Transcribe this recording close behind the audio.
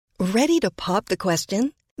Ready to pop the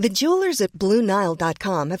question? The jewelers at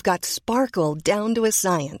BlueNile.com have got sparkle down to a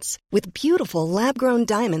science with beautiful lab-grown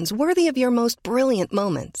diamonds worthy of your most brilliant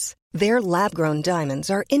moments. Their lab-grown diamonds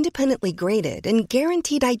are independently graded and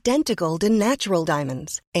guaranteed identical to natural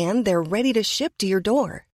diamonds, and they're ready to ship to your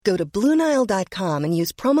door. Go to BlueNile.com and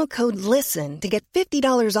use promo code LISTEN to get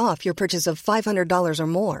 $50 off your purchase of $500 or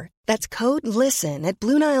more. That's code LISTEN at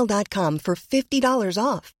BlueNile.com for $50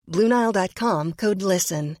 off. BlueNile.com, code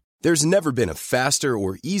LISTEN. There's never been a faster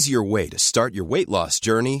or easier way to start your weight loss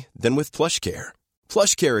journey than with PlushCare.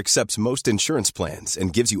 PlushCare accepts most insurance plans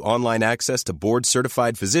and gives you online access to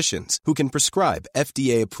board-certified physicians who can prescribe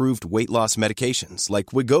FDA-approved weight loss medications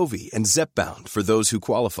like Wegovy and Zepbound for those who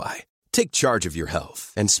qualify. Take charge of your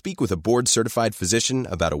health and speak with a board-certified physician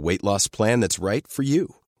about a weight loss plan that's right for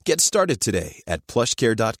you. Get started today at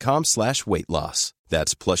plushcare.com/weightloss.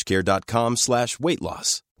 That's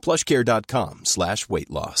plushcare.com/weightloss.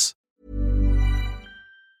 plushcare.com/weightloss.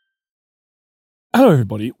 Hello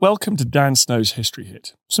everybody, welcome to Dan Snow's History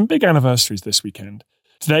Hit. Some big anniversaries this weekend.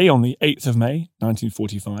 Today, on the 8th of May,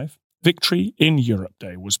 1945, Victory in Europe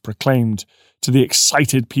Day was proclaimed to the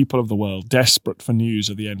excited people of the world desperate for news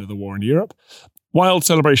of the end of the war in Europe. Wild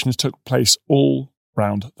celebrations took place all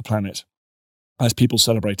round the planet as people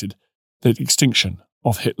celebrated the extinction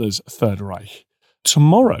of Hitler's Third Reich.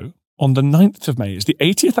 Tomorrow, on the 9th of May, is the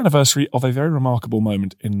 80th anniversary of a very remarkable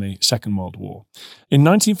moment in the Second World War. In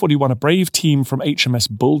 1941, a brave team from HMS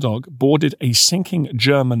Bulldog boarded a sinking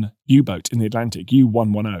German U-boat in the Atlantic,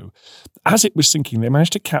 U-110. As it was sinking, they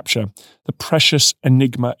managed to capture the precious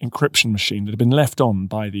Enigma encryption machine that had been left on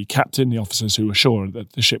by the captain, the officers who were sure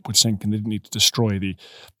that the ship would sink and they didn't need to destroy the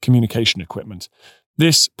communication equipment.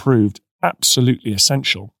 This proved absolutely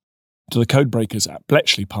essential to the codebreakers at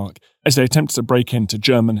Bletchley Park as they attempted to break into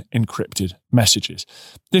German encrypted messages.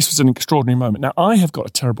 This was an extraordinary moment. Now, I have got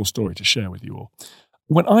a terrible story to share with you all.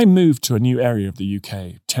 When I moved to a new area of the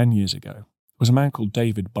UK 10 years ago, there was a man called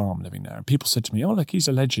David Balm living there, and people said to me, oh, look, he's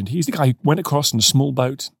a legend. He's the guy who went across in a small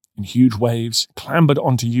boat in huge waves, clambered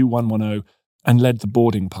onto U-110 and led the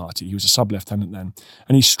boarding party. He was a sub-lieutenant then,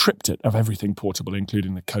 and he stripped it of everything portable,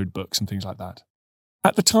 including the code books and things like that.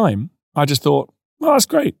 At the time, I just thought, well, that's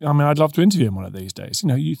great. I mean, I'd love to interview him one of these days. You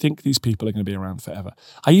know, you think these people are going to be around forever.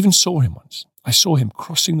 I even saw him once. I saw him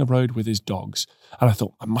crossing the road with his dogs, and I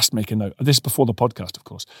thought, I must make a note. This is before the podcast, of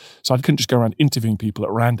course. So I couldn't just go around interviewing people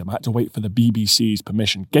at random. I had to wait for the BBC's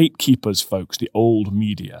permission. Gatekeepers, folks, the old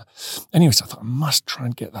media. Anyway, so I thought, I must try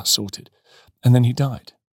and get that sorted. And then he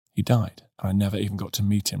died. He died, and I never even got to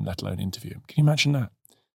meet him, let alone interview him. Can you imagine that?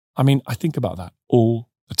 I mean, I think about that all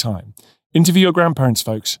the time. Interview your grandparents,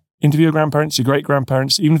 folks. Interview your grandparents, your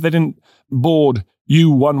great-grandparents, even if they didn't board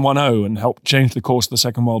U-110 and help change the course of the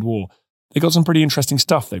Second World War. They got some pretty interesting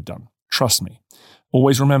stuff they've done. Trust me.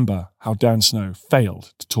 Always remember how Dan Snow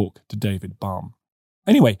failed to talk to David Balm.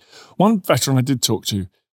 Anyway, one veteran I did talk to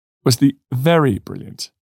was the very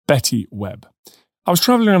brilliant Betty Webb. I was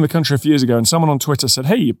travelling around the country a few years ago and someone on Twitter said,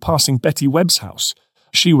 hey, you're passing Betty Webb's house.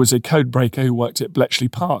 She was a code breaker who worked at Bletchley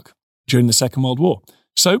Park during the Second World War.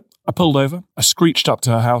 So I pulled over, I screeched up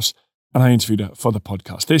to her house, and I interviewed her for the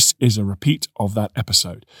podcast. This is a repeat of that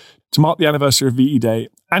episode. To mark the anniversary of VE Day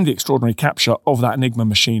and the extraordinary capture of that Enigma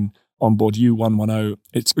machine on board U-110,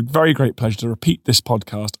 it's a very great pleasure to repeat this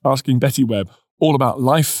podcast, asking Betty Webb all about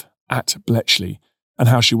life at Bletchley and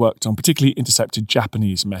how she worked on particularly intercepted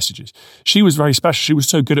Japanese messages. She was very special. She was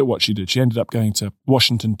so good at what she did. She ended up going to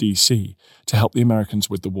Washington, D.C. to help the Americans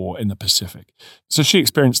with the war in the Pacific. So she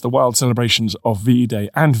experienced the wild celebrations of VE Day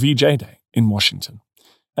and VJ Day in Washington.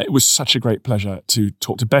 It was such a great pleasure to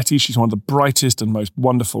talk to Betty. She's one of the brightest and most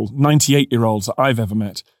wonderful 98-year-olds that I've ever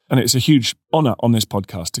met. And it's a huge honour on this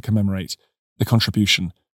podcast to commemorate the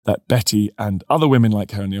contribution that Betty and other women like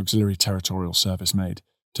her in the Auxiliary Territorial Service made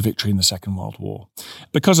to victory in the Second World War.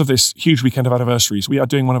 Because of this huge weekend of anniversaries, we are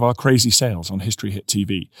doing one of our crazy sales on History Hit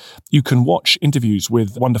TV. You can watch interviews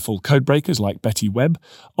with wonderful codebreakers like Betty Webb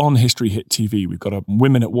on History Hit TV. We've got a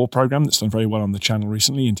Women at War program that's done very well on the channel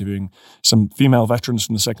recently, interviewing some female veterans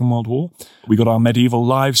from the Second World War. We got our Medieval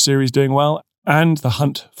Lives series doing well, and the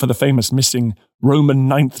hunt for the famous missing Roman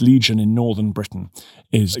 9th Legion in northern Britain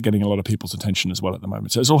is getting a lot of people's attention as well at the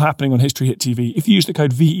moment. So it's all happening on History Hit TV. If you use the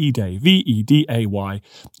code VEDAY, VEDAY,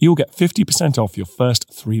 you'll get 50% off your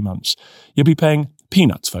first 3 months. You'll be paying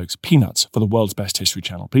peanuts, folks, peanuts for the world's best history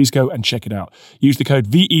channel. Please go and check it out. Use the code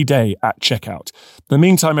VEDAY at checkout. In the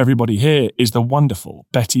meantime, everybody, here is the wonderful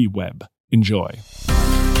Betty Webb. Enjoy.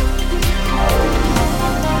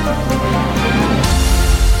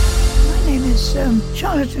 My name is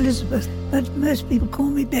Charlotte Elizabeth, but most people call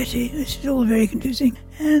me Betty. This is all very confusing.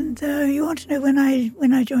 And you want to know when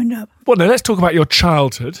I joined up? Well, no, let's talk about your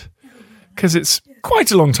childhood, because it's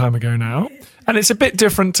quite a long time ago now, and it's a bit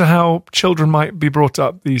different to how children might be brought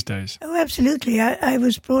up these days. Oh, absolutely. I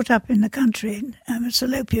was brought up in the country. I'm a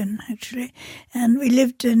Salopian, actually, and we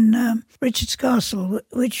lived in Richard's Castle,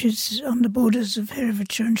 which is on the borders of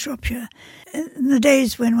Herefordshire and Shropshire, in the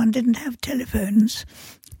days when one didn't have telephones.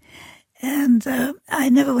 And I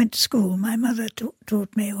never went to school. My mother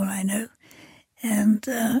taught me all I know. And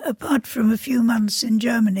apart from a few months in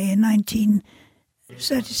Germany in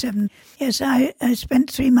 1937, yes, I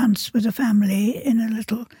spent 3 months with a family in a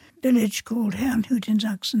little village called Herrnhut in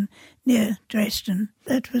Sachsen, near Dresden.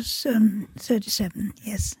 That was 37,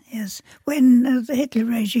 yes. When the Hitler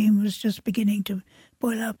regime was just beginning to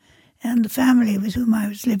boil up. And the family with whom I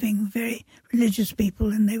was living were very religious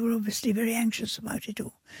people, and they were obviously very anxious about it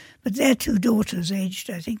all. But their 2 daughters, aged,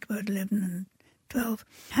 I think, about 11 and 12,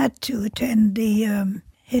 had to attend the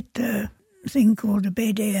Hitler thing called the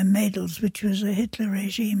BD Mädels, which was a Hitler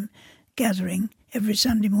regime gathering every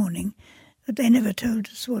Sunday morning. But they never told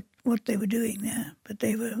us what they were doing there. But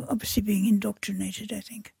they were obviously being indoctrinated, I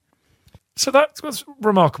think. So that was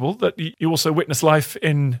remarkable that you also witnessed life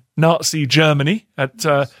in Nazi Germany at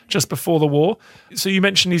just before the war. So you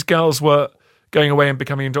mentioned these girls were going away and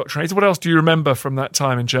becoming indoctrinated. What else do you remember from that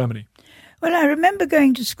time in Germany? Well, I remember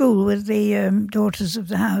going to school with the daughters of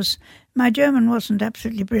the house. My German wasn't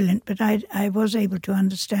absolutely brilliant, but I was able to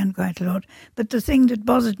understand quite a lot. But the thing that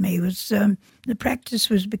bothered me was the practice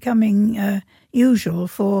was becoming usual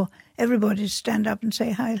for everybody to stand up and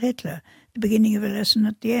say Heil Hitler at the beginning of a lesson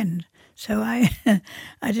at the end. So I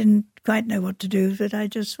didn't quite know what to do, but I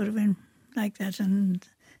just sort of went like that and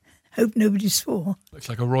hoped nobody saw. Looks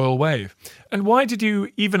like a royal wave. And why did you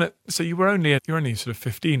so you were only sort of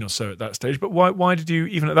 15 or so at that stage, but why did you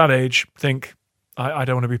even at that age think I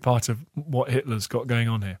don't want to be part of what Hitler's got going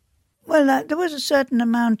on here? Well, there was a certain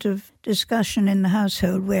amount of discussion in the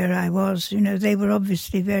household where I was. You know, they were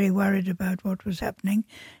obviously very worried about what was happening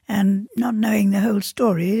and not knowing the whole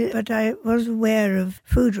story, but I was aware of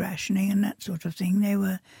food rationing and that sort of thing. They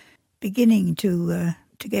were beginning to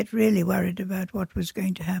get really worried about what was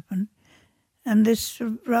going to happen. And this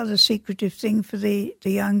rather secretive thing for the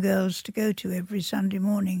young girls to go to every Sunday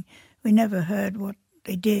morning, we never heard what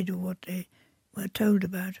they did or what they were told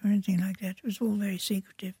about or anything like that. It was all very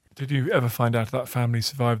secretive. Did you ever find out that family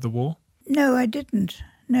survived the war? No, I didn't.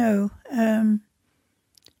 No.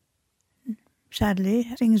 Sadly,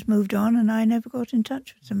 things moved on and I never got in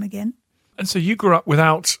touch with them again. And so you grew up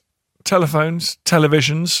without telephones,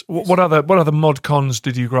 televisions. What other mod cons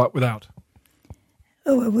did you grow up without?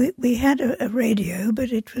 Oh, well, we had a radio,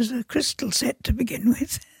 but it was a crystal set to begin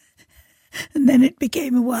with. And then it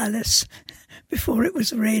became a wireless before it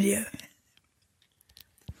was a radio.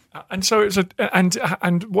 And so it was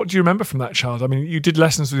and what do you remember from that child? I mean, you did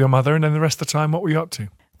lessons with your mother, and then the rest of the time, what were you up to?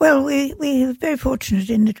 Well, we were very fortunate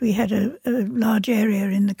in that we had a large area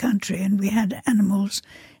in the country, and we had animals,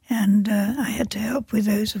 and I had to help with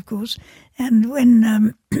those, of course. And when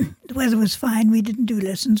the weather was fine, we didn't do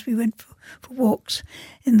lessons. We went for walks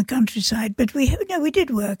in the countryside. But we did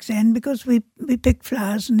work then because we picked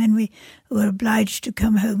flowers, and then we were obliged to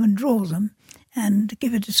come home and draw them and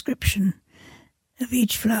give a description of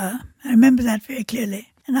each flower. I remember that very clearly.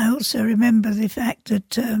 And I also remember the fact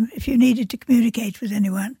that if you needed to communicate with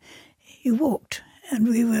anyone, you walked. And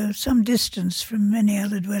we were some distance from any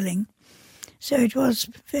other dwelling. So it was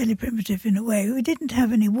fairly primitive in a way. We didn't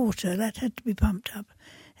have any water. That had to be pumped up.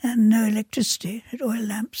 And no electricity. Had oil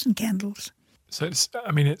lamps and candles. So,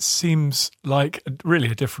 it seems like really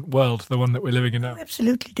a different world, the one that we're living in now.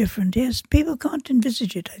 Absolutely different, yes. People can't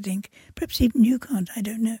envisage it, I think. Perhaps even you can't, I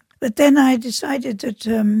don't know. But then I decided that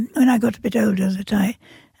when I got a bit older that I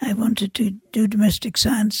wanted to do domestic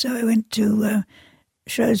science. So I went to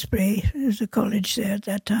Shrewsbury. There was a college there at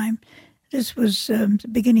that time. This was the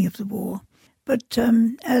beginning of the war. But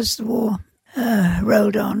as the war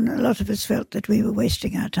rolled on, a lot of us felt that we were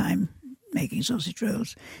wasting our time making sausage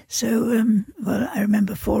rolls. So, I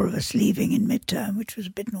remember 4 of us leaving in midterm, which was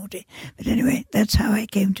a bit naughty. But anyway, that's how I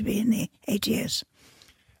came to be in the ATS.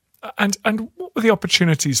 And what were the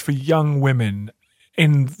opportunities for young women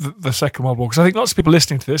in the Second World War? Because I think lots of people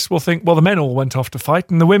listening to this will think, well, the men all went off to fight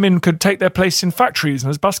and the women could take their place in factories and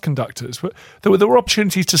as bus conductors. There were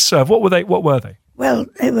opportunities to serve. What were they? Well,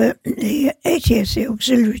 they were the ATS, the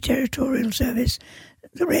Auxiliary Territorial Service,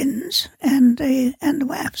 the Wrens and the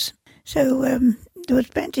WAFs. So there was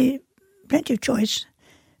plenty of choice,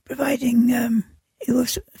 providing you were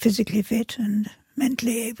physically fit and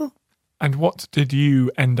mentally able. And what did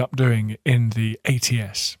you end up doing in the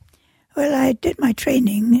ATS? Well, I did my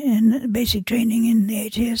training, basic training in the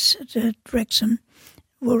ATS at Wrexham,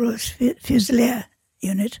 Rural Fusilier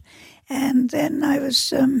Unit, and then I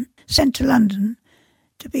was sent to London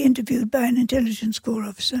to be interviewed by an intelligence corps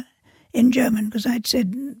officer in German, because I'd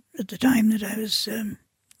said at the time that I was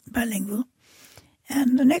bilingual.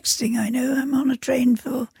 And the next thing I know, I'm on a train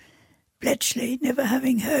for Bletchley, never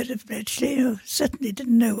having heard of Bletchley, or certainly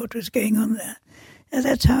didn't know what was going on there.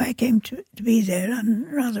 That's how I came to be there,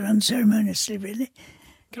 rather unceremoniously, really.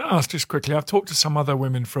 Can I ask just quickly, I've talked to some other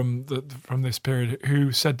women from this period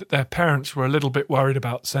who said that their parents were a little bit worried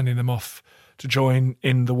about sending them off to join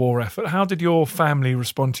in the war effort. How did your family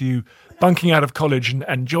respond to you bunking out of college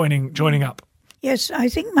and joining up? Yes, I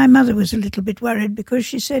think my mother was a little bit worried because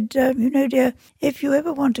she said, dear, if you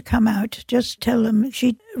ever want to come out, just tell them.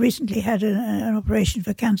 She recently had an operation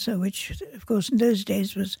for cancer, which, of course, in those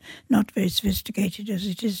days was not very sophisticated as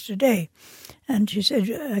it is today. And she said,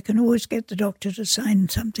 I can always get the doctor to sign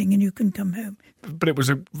something and you can come home. But it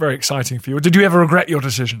was very exciting for you. Did you ever regret your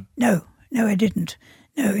decision? No, I didn't.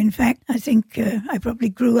 No, in fact, I think I probably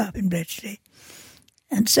grew up in Bletchley.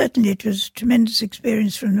 And certainly it was a tremendous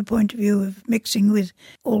experience from the point of view of mixing with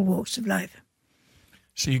all walks of life.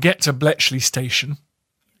 So you get to Bletchley Station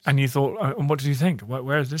and you thought, and what did you think?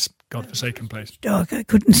 Where is this godforsaken place? Dark, I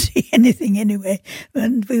couldn't see anything anyway.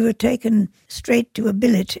 And we were taken straight to a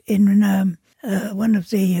billet in one of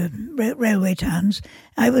the railway towns.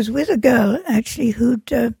 I was with a girl, actually,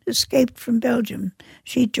 who'd escaped from Belgium.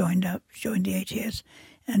 She joined the ATS,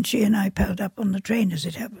 and she and I palled up on the train as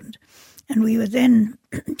it happened. And we were then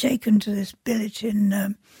taken to this billet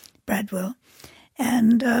in Bradwell,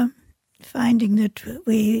 and finding that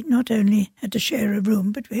we not only had to share a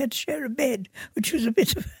room, but we had to share a bed, which was a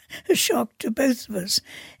bit of a shock to both of us.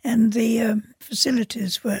 And the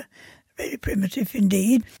facilities were very primitive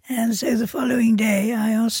indeed. And so the following day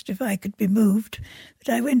I asked if I could be moved,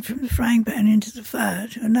 but I went from the frying pan into the fire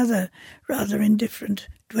to another rather indifferent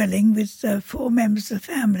dwelling with 4 members of the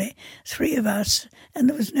family, 3 of us, and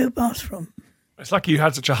there was no bathroom. It's lucky you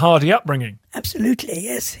had such a hardy upbringing. Absolutely,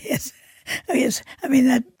 yes. Oh, yes. I mean,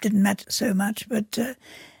 that didn't matter so much, but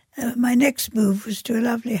my next move was to a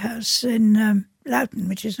lovely house in Loughton,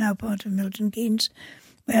 which is now part of Milton Keynes,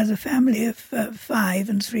 where the family of 5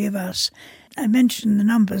 and 3 of us. I mention the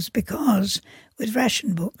numbers because with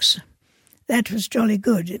ration books, that was jolly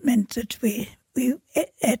good. It meant that we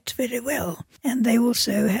ate very well, and they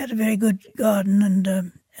also had a very good garden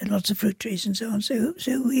and lots of fruit trees and so on. So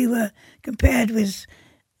we were, compared with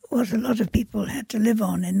what a lot of people had to live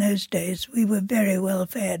on in those days, we were very well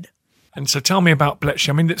fed. And so tell me about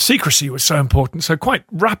Bletchley. I mean, the secrecy was so important. So quite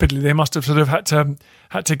rapidly they must have sort of had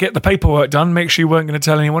to get the paperwork done, make sure you weren't going to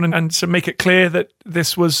tell anyone, and so make it clear that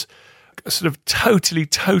this was a sort of totally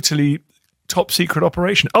top secret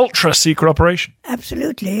operation, ultra secret operation.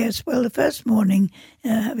 Absolutely, yes. Well, the first morning,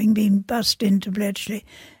 having been bussed into Bletchley,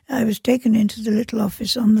 I was taken into the little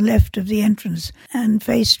office on the left of the entrance and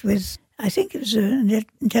faced with, I think it was an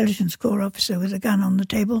intelligence corps officer with a gun on the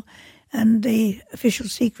table, and the Official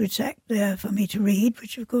Secrets Act there for me to read,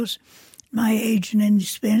 which of course my age and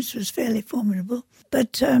inexperience was fairly formidable.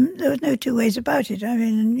 But there was no 2 ways about it. I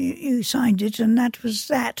mean, you signed it, and that was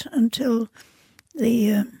that until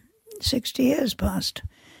the 60 years passed.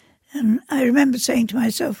 And I remember saying to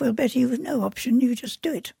myself, well, Betty, you've no option, you just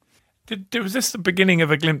do it. Was this the beginning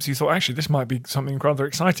of a glimpse you thought, actually, this might be something rather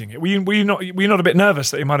exciting? Were you not a bit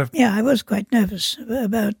nervous that you might have... Yeah, I was quite nervous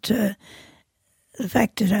about the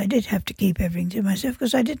fact that I did have to keep everything to myself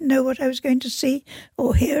because I didn't know what I was going to see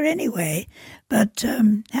or hear anyway. But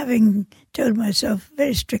having told myself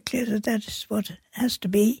very strictly that is what it has to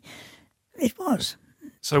be, it was.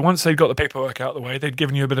 So once they'd got the paperwork out of the way, they'd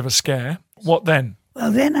given you a bit of a scare. What then?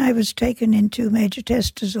 Well, then I was taken into Major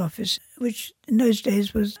Tester's office, which in those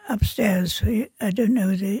days was upstairs. I don't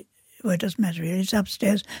know well, it doesn't matter really. It's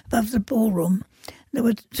upstairs above the ballroom. There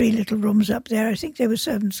were 3 little rooms up there. I think they were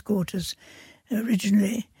servants' quarters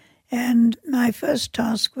originally. And my first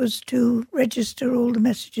task was to register all the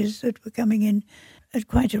messages that were coming in at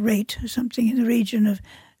quite a rate, something in the region of,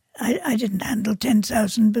 I didn't handle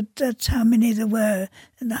 10,000, but that's how many there were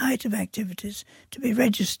in the height of activities to be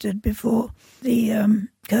registered before the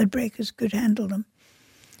code breakers could handle them.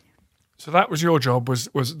 So that was your job, was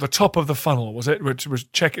the top of the funnel, was it? Which was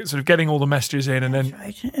sort of getting all the messages in and that's then...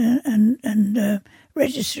 right, and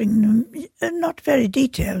registering them in a not very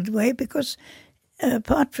detailed way because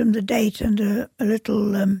apart from the date and a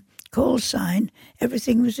little call sign,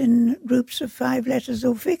 everything was in groups of 5 letters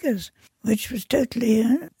or figures, which was totally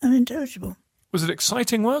unintelligible. Was it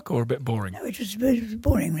exciting work or a bit boring? No, it was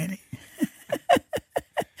boring, really.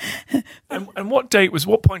 And what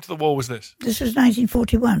point of the war was this? This was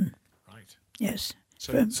 1941. Right. Yes.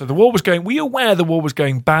 So the war was going. Were you aware the war was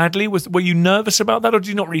going badly? Were you nervous about that, or did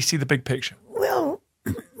you not really see the big picture? Well,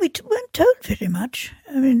 we weren't told very much.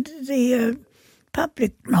 I mean, the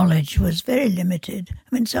public knowledge was very limited.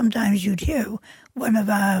 I mean, sometimes you'd hear one of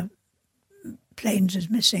our planes is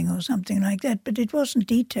missing or something like that, but it wasn't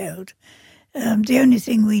detailed. The only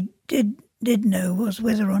thing we did know was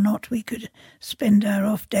whether or not we could spend our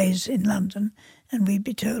off days in London, and we'd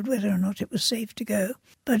be told whether or not it was safe to go.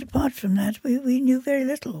 But apart from that, we knew very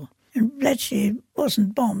little. And Bletchley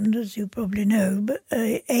wasn't bombed, as you probably know, but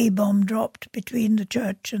a bomb dropped between the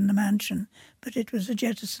church and the mansion, but it was a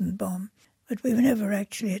jettison bomb. But we were never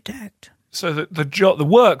actually attacked. So the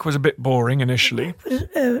work was a bit boring initially.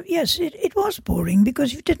 Yes, it was boring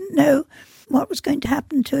because you didn't know what was going to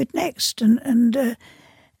happen to it next. And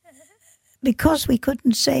because we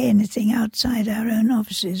couldn't say anything outside our own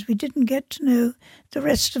offices, we didn't get to know the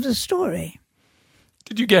rest of the story.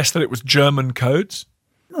 Did you guess that it was German codes?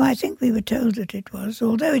 Well, I think we were told that it was,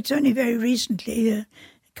 although it's only very recently, a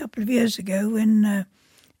couple of years ago, when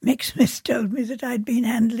Mick Smith told me that I'd been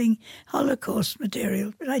handling Holocaust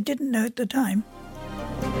material, but I didn't know at the time.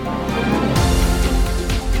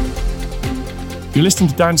 You're listening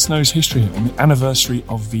to Dan Snow's History Hit on the anniversary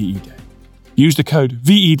of VE Day. Use the code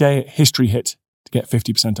VEDAY at History Hit to get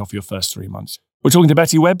 50% off your first 3 months. We're talking to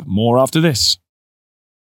Betty Webb, more after this.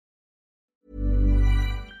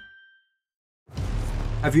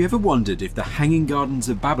 Have you ever wondered if the Hanging Gardens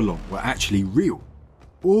of Babylon were actually real?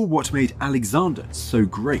 Or what made Alexander so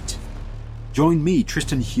great? Join me,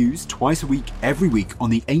 Tristan Hughes, twice a week, every week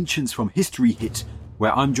on the Ancients from History Hit,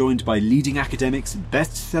 where I'm joined by leading academics,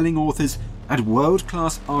 best-selling authors, and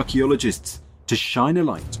world-class archaeologists to shine a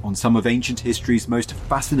light on some of ancient history's most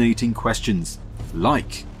fascinating questions,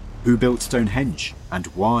 like who built Stonehenge and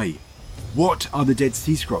why? What are the Dead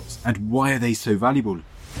Sea Scrolls and why are they so valuable?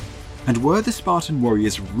 And were the Spartan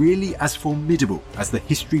warriors really as formidable as the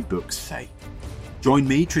history books say? Join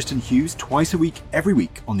me, Tristan Hughes, twice a week, every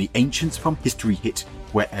week on the Ancients from History Hit,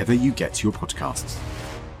 wherever you get your podcasts.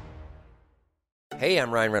 Hey,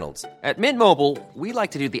 I'm Ryan Reynolds. At Mint Mobile, we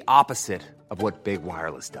like to do the opposite of what Big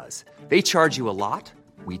Wireless does. They charge you a lot,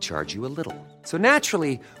 we charge you a little. So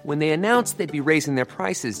naturally, when they announced they'd be raising their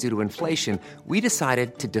prices due to inflation, we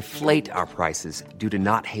decided to deflate our prices due to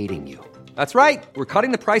not hating you. That's right. We're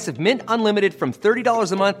cutting the price of Mint Unlimited from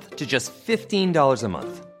 $30 a month to just $15 a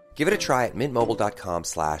month. Give it a try at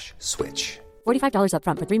mintmobile.com/switch. $45 up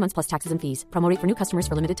front for 3 months plus taxes and fees. Promo rate for new customers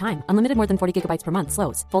for limited time. Unlimited more than 40 gigabytes per month.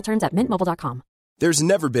 Slows full terms at mintmobile.com. There's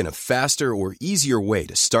never been a faster or easier way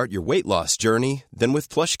to start your weight loss journey than with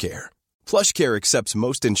PlushCare. PlushCare accepts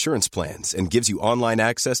most insurance plans and gives you online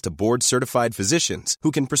access to board-certified physicians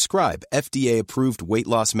who can prescribe FDA-approved weight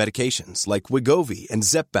loss medications like Wegovy and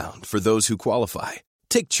Zepbound for those who qualify.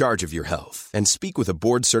 Take charge of your health and speak with a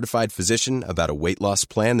board-certified physician about a weight loss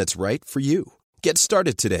plan that's right for you. Get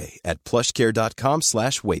started today at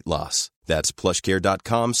plushcare.com/weight loss. That's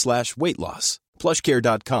plushcare.com/weight loss.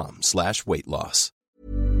 plushcare.com/weight loss.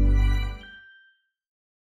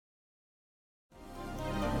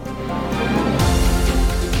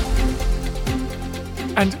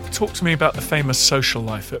 And talk to me about the famous social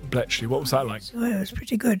life at Bletchley. What was that like? So it was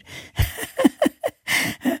pretty good.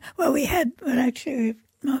 Actually,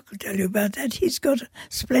 Mark will tell you about that. He's got a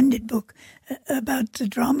splendid book about the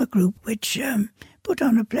drama group, which put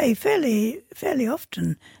on a play fairly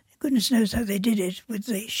often. Goodness knows how they did it with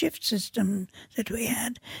the shift system that we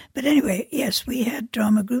had. But anyway, yes, we had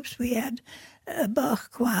drama groups. We had a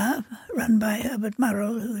Bach choir run by Herbert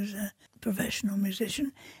Murrell, who is a professional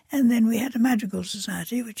musician. And then we had a madrigal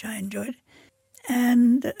society, which I enjoyed,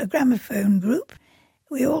 and a gramophone group.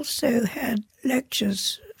 We also had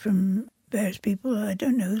lectures from various people. I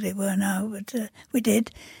don't know who they were now, but we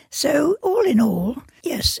did. So all in all,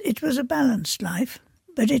 yes, it was a balanced life.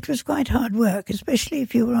 But it was quite hard work, especially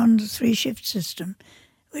if you were on the 3-shift system,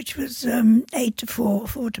 which was 8 to 4,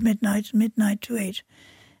 4 to midnight, and midnight to 8,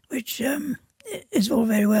 which is all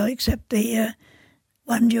very well, except the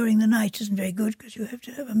one during the night isn't very good because you have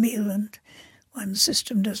to have a meal, and one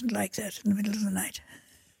system doesn't like that in the middle of the night.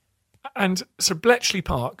 And so Bletchley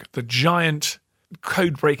Park, the giant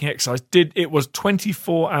code-breaking exercise, it was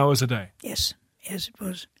 24 hours a day? Yes, it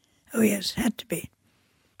was. Oh, yes, had to be.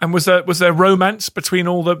 And was there romance between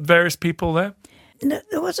all the various people there? No,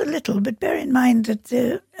 there was a little, but bear in mind that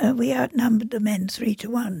we outnumbered the men 3 to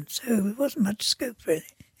 1, so there wasn't much scope really.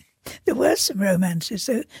 There were some romances,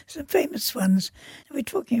 so some famous ones. We were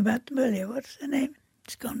talking about them earlier. What's their name?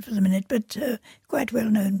 It's gone for the minute, but quite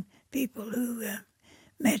well-known people who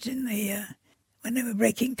met in the when they were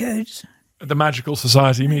breaking codes. At the Magical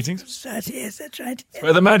Society meetings? Society, yes, that's right. That's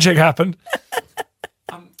where the magic happened.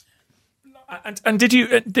 And did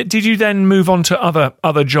you then move on to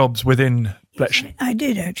other jobs within Bletchley? I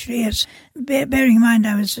did, actually, yes. Bearing in mind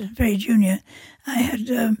I was very junior, I had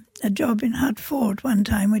a job in Hut Fort one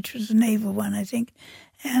time, which was a naval one, I think.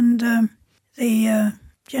 And the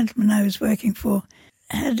gentleman I was working for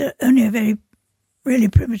had only a very, really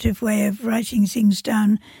primitive way of writing things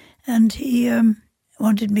down. And he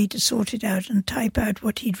wanted me to sort it out and type out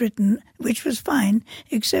what he'd written, which was fine,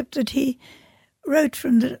 except that he wrote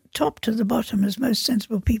from the top to the bottom, as most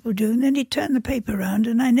sensible people do, and then he'd turn the paper around,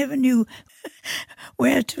 and I never knew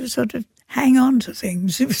where to sort of hang on to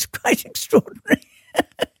things. It was quite extraordinary.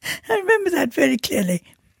 I remember that very clearly.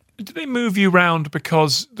 Did they move you around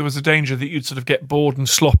because there was a danger that you'd sort of get bored and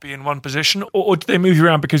sloppy in one position, or did they move you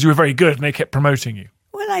around because you were very good and they kept promoting you?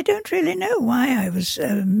 Well, I don't really know why I was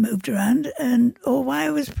moved around or why I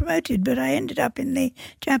was promoted, but I ended up in the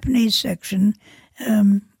Japanese section,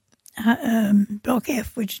 Block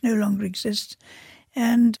F, which no longer exists,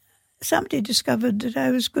 and somebody discovered that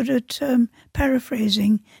I was good at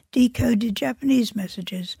paraphrasing decoded Japanese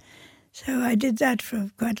messages. So I did that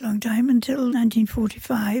for quite a long time until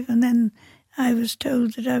 1945, and then I was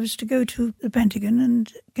told that I was to go to the Pentagon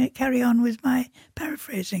and carry on with my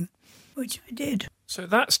paraphrasing, which I did. So at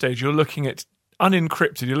that stage, you're looking at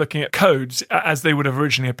unencrypted, you're looking at codes as they would have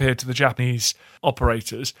originally appeared to the Japanese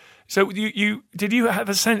operators. So did you have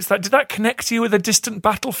a sense did that connect you with a distant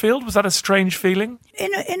battlefield? Was that a strange feeling?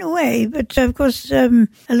 In a way, but of course a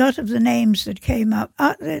lot of the names that came up,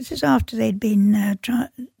 this is after they'd been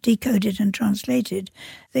decoded and translated,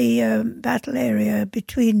 the battle area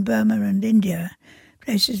between Burma and India,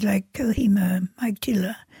 places like Kohima,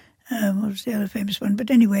 Maigtila, what was the other famous one? But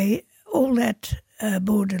anyway, all that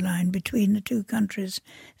borderline between the two countries,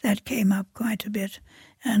 that came up quite a bit.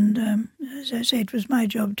 And as I say, it was my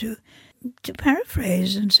job to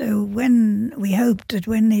paraphrase. And so when we hoped that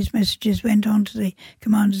when these messages went on to the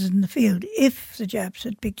commanders in the field, if the Japs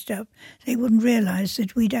had picked it up, they wouldn't realise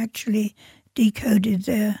that we'd actually decoded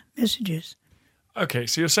their messages. Okay,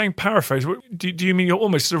 so you're saying paraphrase. Do you mean you're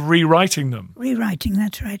almost sort of rewriting them? Rewriting,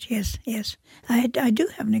 that's right, yes. I do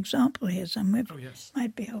have an example here somewhere. Oh, yes.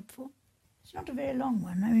 Might be helpful. It's not a very long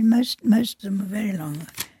one. I mean, most of them are very long.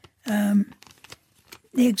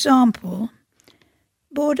 The example,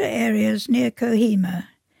 border areas near Kohima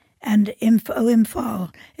and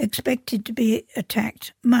Imphal expected to be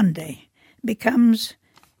attacked Monday, becomes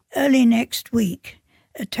early next week.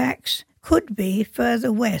 Attacks could be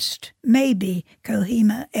further west, maybe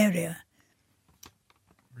Kohima area.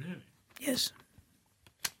 Really? Yes.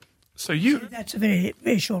 So that's a very,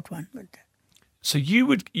 very short one. But so you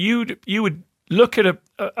would look at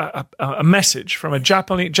a message from a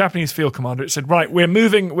Japanese field commander. It said, right, we're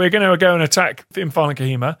going to go and attack Imphal and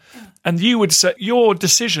Kohima. Yeah. And you would set your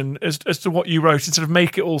decision as to what you wrote and sort of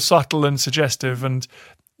make it all subtle and suggestive. And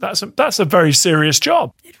that's a very serious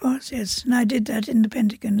job. It was, yes. And I did that in the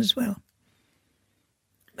Pentagon as well.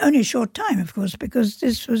 Only a short time, of course, because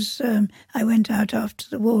this was, I went out after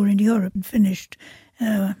the war in Europe and finished.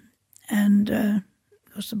 And of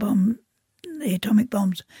course the atomic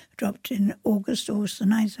bombs dropped in August the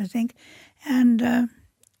 9th, I think. And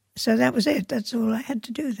so that was it. That's all I had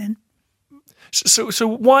to do then. So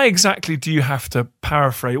why exactly do you have to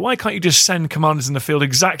paraphrase? Why can't you just send commanders in the field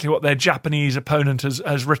exactly what their Japanese opponent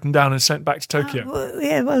has written down and sent back to Tokyo?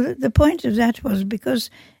 Well, the point of that was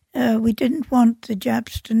because we didn't want the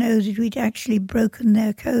Japs to know that we'd actually broken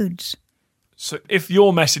their codes. So if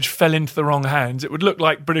your message fell into the wrong hands, it would look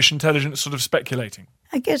like British intelligence sort of speculating.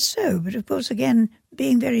 I guess so, but of course, again,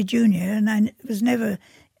 being very junior, and I was never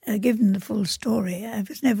given the full story, I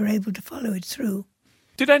was never able to follow it through.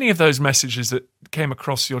 Did any of those messages that came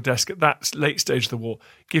across your desk at that late stage of the war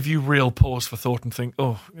give you real pause for thought and think,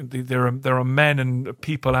 there are men and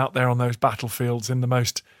people out there on those battlefields in the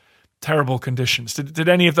most terrible conditions? Did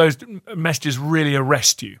any of those messages really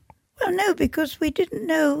arrest you? Well, no, because we didn't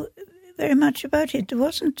know very much about it.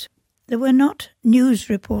 There were not news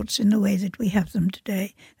reports in the way that we have them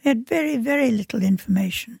today. We had very, very little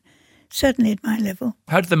information, certainly at my level.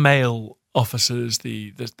 How did the male officers,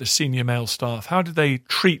 the senior male staff, how did they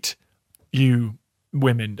treat you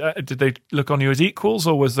women? Did they look on you as equals,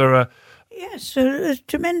 or was there a... Yes, a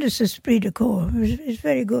tremendous esprit de corps. It was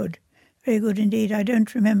very good indeed. I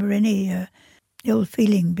don't remember any ill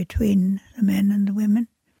feeling between the men and the women.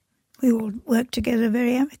 We all worked together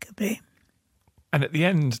very amicably. And at the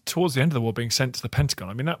end, towards the end of the war, being sent to the Pentagon,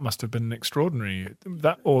 I mean, that must have been extraordinary,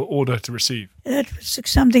 that order to receive. That was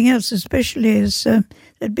something else, especially as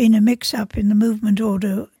there'd been a mix-up in the movement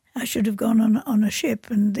order. I should have gone on a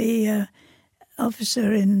ship, and the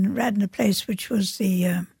officer in Radnor Place, which was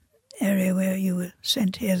the area where you were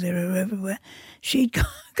sent here, there, or everywhere, she'd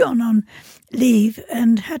gone on leave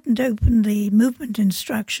and hadn't opened the movement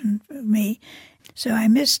instruction for me. So I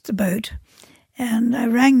missed the boat, and I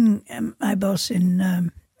rang my boss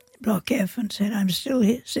in Block F and said, I'm still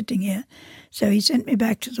here, sitting here. So he sent me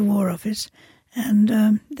back to the War Office,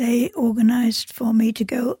 and they organised for me to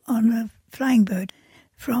go on a flying boat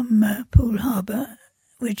from Poole Harbour,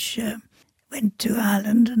 which went to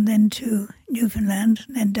Ireland and then to Newfoundland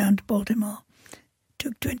and then down to Baltimore.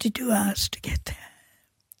 Took 22 hours to get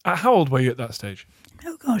there. How old were you at that stage?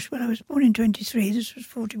 Oh gosh, well I was born in 23, this was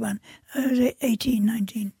 41. I was 18,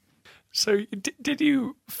 19. So did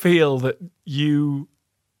you feel that you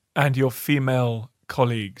and your female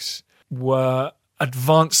colleagues were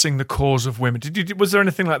advancing the cause of women? Was there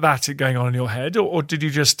anything like that going on in your head, or did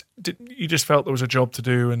you just felt there was a job to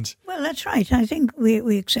do? And well, that's right. I think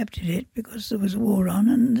we accepted it because there was a war on,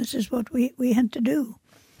 and this is what we had to do.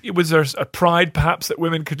 Was there a pride, perhaps, that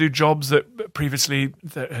women could do jobs that previously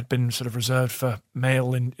that had been sort of reserved for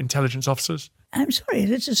male intelligence officers? I'm sorry,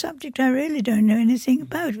 that's a subject I really don't know anything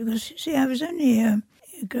about because, you see, I was only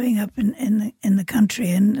growing up in the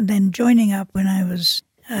country and then joining up when I was.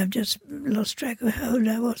 I've just lost track of how old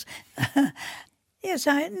I was. Yes,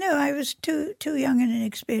 I was too young and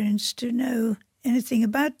inexperienced to know anything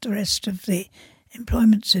about the rest of the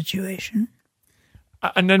employment situation.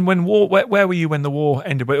 And then when where were you when the war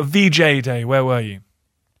ended? VJ Day, where were you?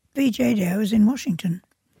 VJ Day, I was in Washington,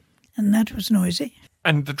 and that was noisy.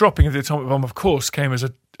 And the dropping of the atomic bomb, of course, came as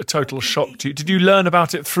a total shock to you. Did you learn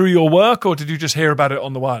about it through your work, or did you just hear about it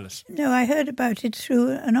on the wireless? No, I heard about it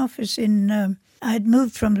through an office in... I'd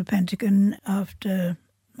moved from the Pentagon after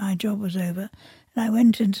my job was over, and I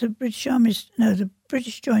went into the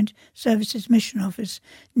British Joint Services Mission Office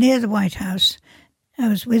near the White House. I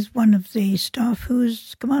was with one of the staff who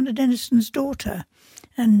was Commander Denison's daughter,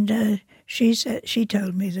 and she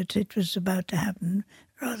told me that it was about to happen,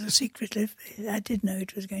 rather secretly. I did know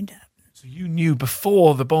it was going to happen. So you knew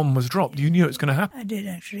before the bomb was dropped? You knew it was going to happen? I did,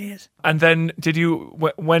 actually, yes. And then did you,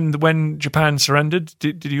 when Japan surrendered,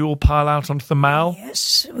 did you all pile out onto the Mall?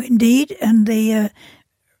 Yes, indeed, and the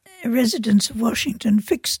residents of Washington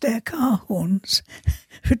fixed their car horns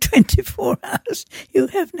for 24 hours. You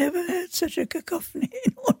have never heard such a cacophony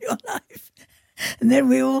in all your life. And then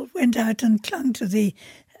we all went out and clung to the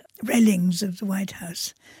railings of the White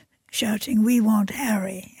House, shouting, "We want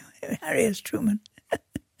Harry," Harry S. Truman.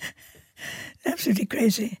 Absolutely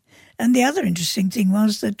crazy. And the other interesting thing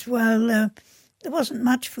was that while there wasn't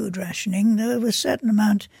much food rationing, there was a certain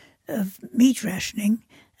amount of meat rationing,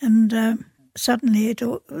 and suddenly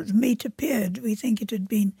the meat appeared. We think it had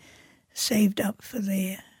been saved up for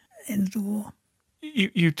the end of the war.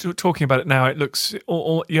 You talking about it now, it looks,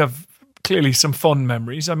 you have clearly some fond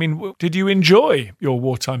memories. I mean, did you enjoy your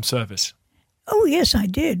wartime service? Oh, yes, I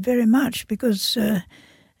did, very much, because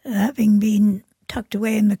having been tucked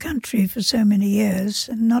away in the country for so many years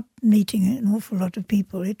and not meeting an awful lot of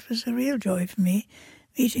people, it was a real joy for me,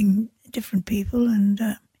 meeting different people and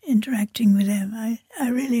interacting with them. I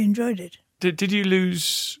really enjoyed it. Did you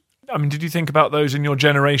lose... I mean, did you think about those in your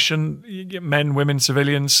generation, men, women,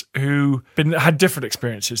 civilians, who had different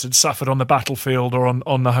experiences, had suffered on the battlefield or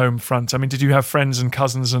on the home front? I mean, did you have friends and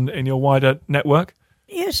cousins in your wider network?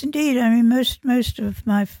 Yes, indeed. I mean, most of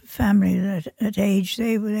my family at age,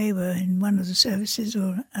 they were in one of the services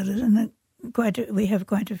or others, and we have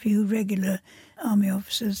quite a few regular army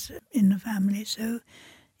officers in the family. So,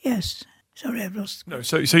 yes. Sorry, I've lost. No.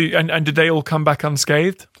 So and did they all come back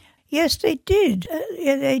unscathed? Yes, they did.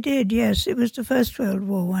 Yeah, they did. Yes, it was the First World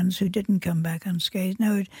War ones who didn't come back unscathed.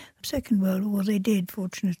 No, Second World War they did.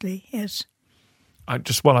 Fortunately, yes. I've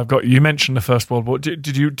got you mentioned the First World War.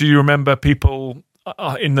 Do you remember people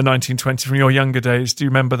in the 1920s from your younger days? Do you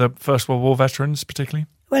remember the First World War veterans particularly?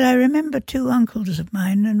 Well, I remember two uncles of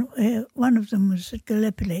mine, and one of them was at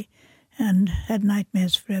Bletchley and had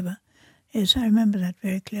nightmares forever. Yes, I remember that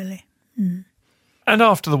very clearly. Mm. And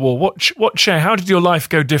after the war, how did your life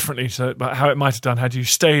go differently to how it might have done had you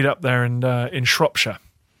stayed up there in Shropshire?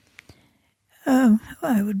 Well,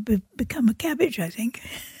 I would become a cabbage, I think.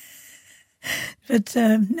 But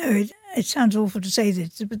no, it sounds awful to say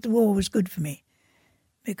this, but the war was good for me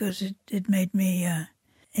because it made me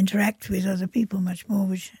interact with other people much more,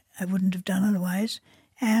 which I wouldn't have done otherwise.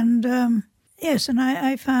 And yes, and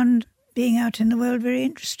I found being out in the world very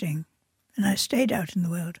interesting, and I stayed out in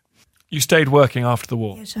the world. You stayed working after the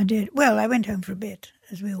war? Yes, I did. Well, I went home for a bit,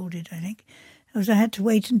 as we all did, I think. Because I had to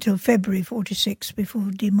wait until February 46 before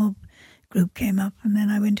the demob group came up, and then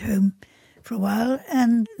I went home for a while.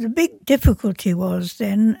 And the big difficulty was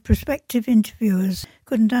then prospective interviewers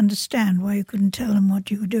couldn't understand why you couldn't tell them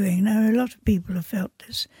what you were doing. Now, a lot of people have felt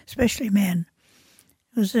this, especially men.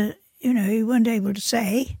 It was you weren't able to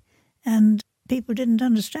say, and people didn't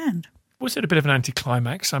understand. Was it a bit of an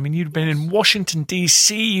anticlimax? I mean, you'd been in Washington,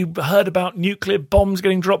 D.C., you heard about nuclear bombs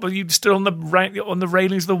getting dropped, but you'd stood on the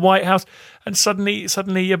railings of the White House, and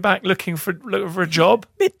suddenly you're back looking for a job?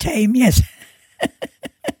 Bit tame, yes.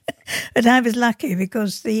 But I was lucky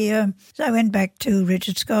because so I went back to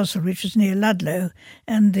Richard's Castle, which was near Ludlow,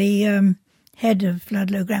 and the head of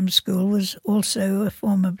Ludlow Grammar School was also a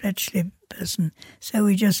former Bletchley person. So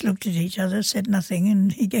we just looked at each other, said nothing,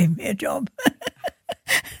 and he gave me a job.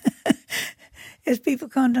 Yes, people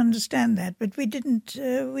can't understand that, but we didn't.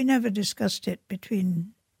 We never discussed it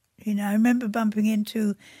between. I remember bumping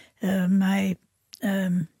into my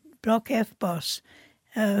Block F boss,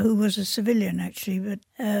 who was a civilian actually, but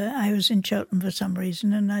I was in Cheltenham for some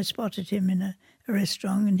reason, and I spotted him in a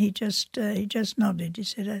restaurant, and he just nodded. He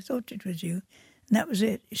said, "I thought it was you," and that was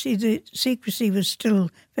it. You see, the secrecy was still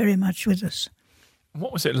very much with us.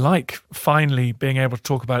 What was it like finally being able to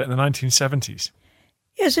talk about it in the 1970s?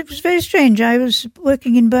 Yes, it was very strange. I was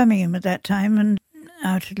working in Birmingham at that time and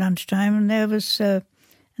out at lunchtime, and there was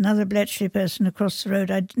another Bletchley person across the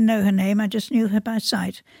road. I didn't know her name, I just knew her by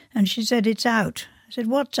sight. And she said, "It's out." I said,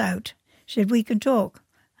 "What's out?" She said, "We can talk."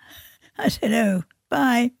 I said, "Oh,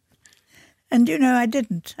 bye." And, I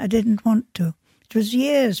didn't. I didn't want to. It was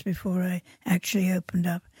years before I actually opened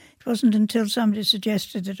up. It wasn't until somebody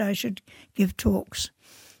suggested that I should give talks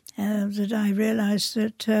that I realised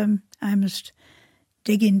that I must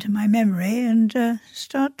dig into my memory and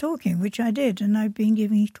start talking, which I did, and I've been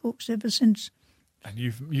giving talks ever since. And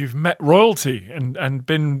you've met royalty and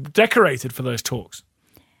been decorated for those talks.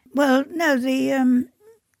 Well, no,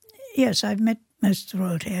 yes, I've met most of the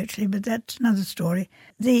royalty actually, but that's another story.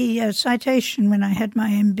 The citation when I had my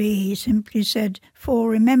MB simply said, "For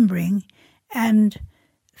remembering and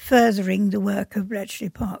furthering the work of Bletchley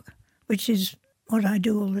Park," which is what I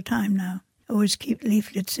do all the time now. I always keep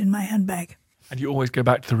leaflets in my handbag. And you always go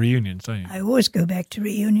back to the reunions, don't you? I always go back to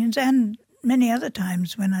reunions and many other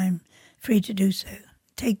times when I'm free to do so.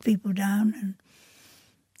 Take people down and,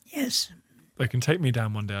 yes. They can take me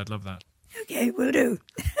down one day. I'd love that. Okay, will do.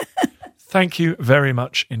 Thank you very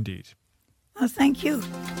much indeed. Well, thank you.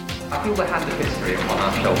 I feel the hand of history upon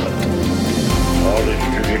our shoulders. All this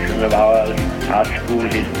tradition of ours, our school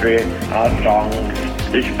history, our songs,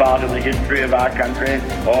 this part of the history of our country,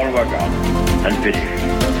 all were gone and finished.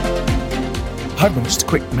 I've got just a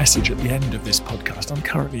quick message at the end of this podcast. I'm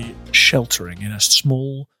currently sheltering in a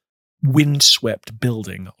small, windswept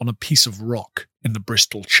building on a piece of rock in the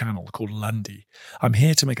Bristol Channel called Lundy. I'm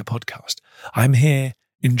here to make a podcast. I'm here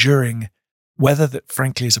enduring weather that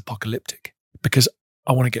frankly is apocalyptic because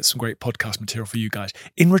I want to get some great podcast material for you guys.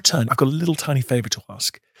 In return, I've got a little tiny favour to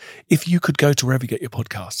ask. If you could go to wherever you get your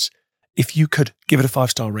podcasts, if you could give it a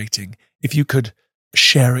 5-star rating, if you could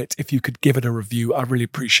share it, if you could give it a review, I really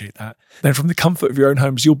appreciate that. Then from the comfort of your own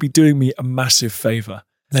homes, you'll be doing me a massive favour.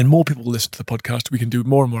 Then more people will listen to the podcast, we can do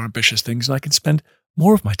more and more ambitious things, and I can spend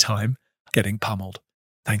more of my time getting pummeled.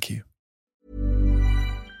 Thank you.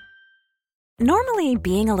 Normally,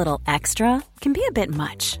 being a little extra can be a bit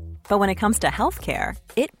much. But when it comes to healthcare,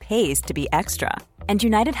 it pays to be extra. And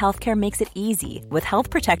United Healthcare makes it easy with Health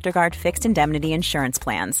Protector Guard fixed indemnity insurance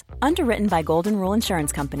plans. Underwritten by Golden Rule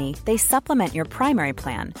Insurance Company, they supplement your primary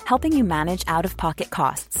plan, helping you manage out-of-pocket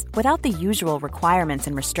costs without the usual requirements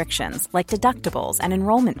and restrictions like deductibles and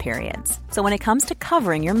enrollment periods. So when it comes to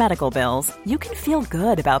covering your medical bills, you can feel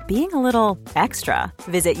good about being a little extra.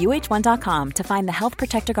 Visit uh1.com to find the Health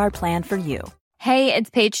Protector Guard plan for you. Hey, it's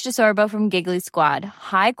Paige DeSorbo from Giggly Squad.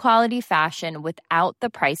 High quality fashion without the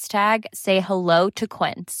price tag. Say hello to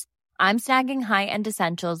Quince. I'm snagging high-end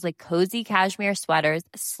essentials like cozy cashmere sweaters,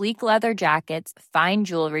 sleek leather jackets, fine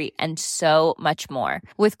jewelry, and so much more.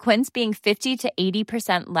 With Quince being 50 to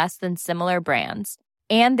 80% less than similar brands.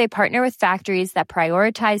 And they partner with factories that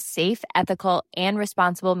prioritize safe, ethical, and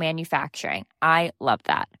responsible manufacturing. I love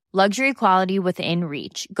that. Luxury quality within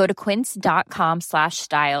reach. Go to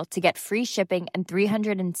quince.com/style to get free shipping and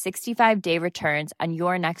 365-day returns on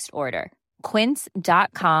your next order.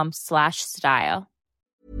 Quince.com/style.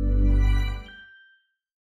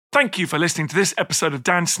 Thank you for listening to this episode of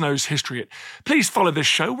Dan Snow's History Hit. Please follow this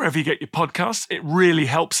show wherever you get your podcasts. It really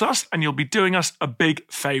helps us and you'll be doing us a big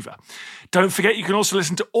favour. Don't forget you can also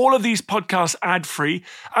listen to all of these podcasts ad-free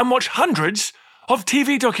and watch hundreds of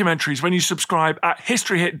TV documentaries when you subscribe at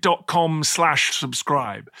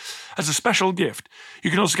historyhit.com/subscribe. As a special gift, you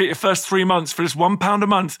can also get your first 3 months for just £1 a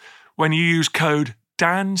month when you use code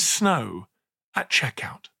DANSNOW at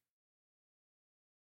checkout.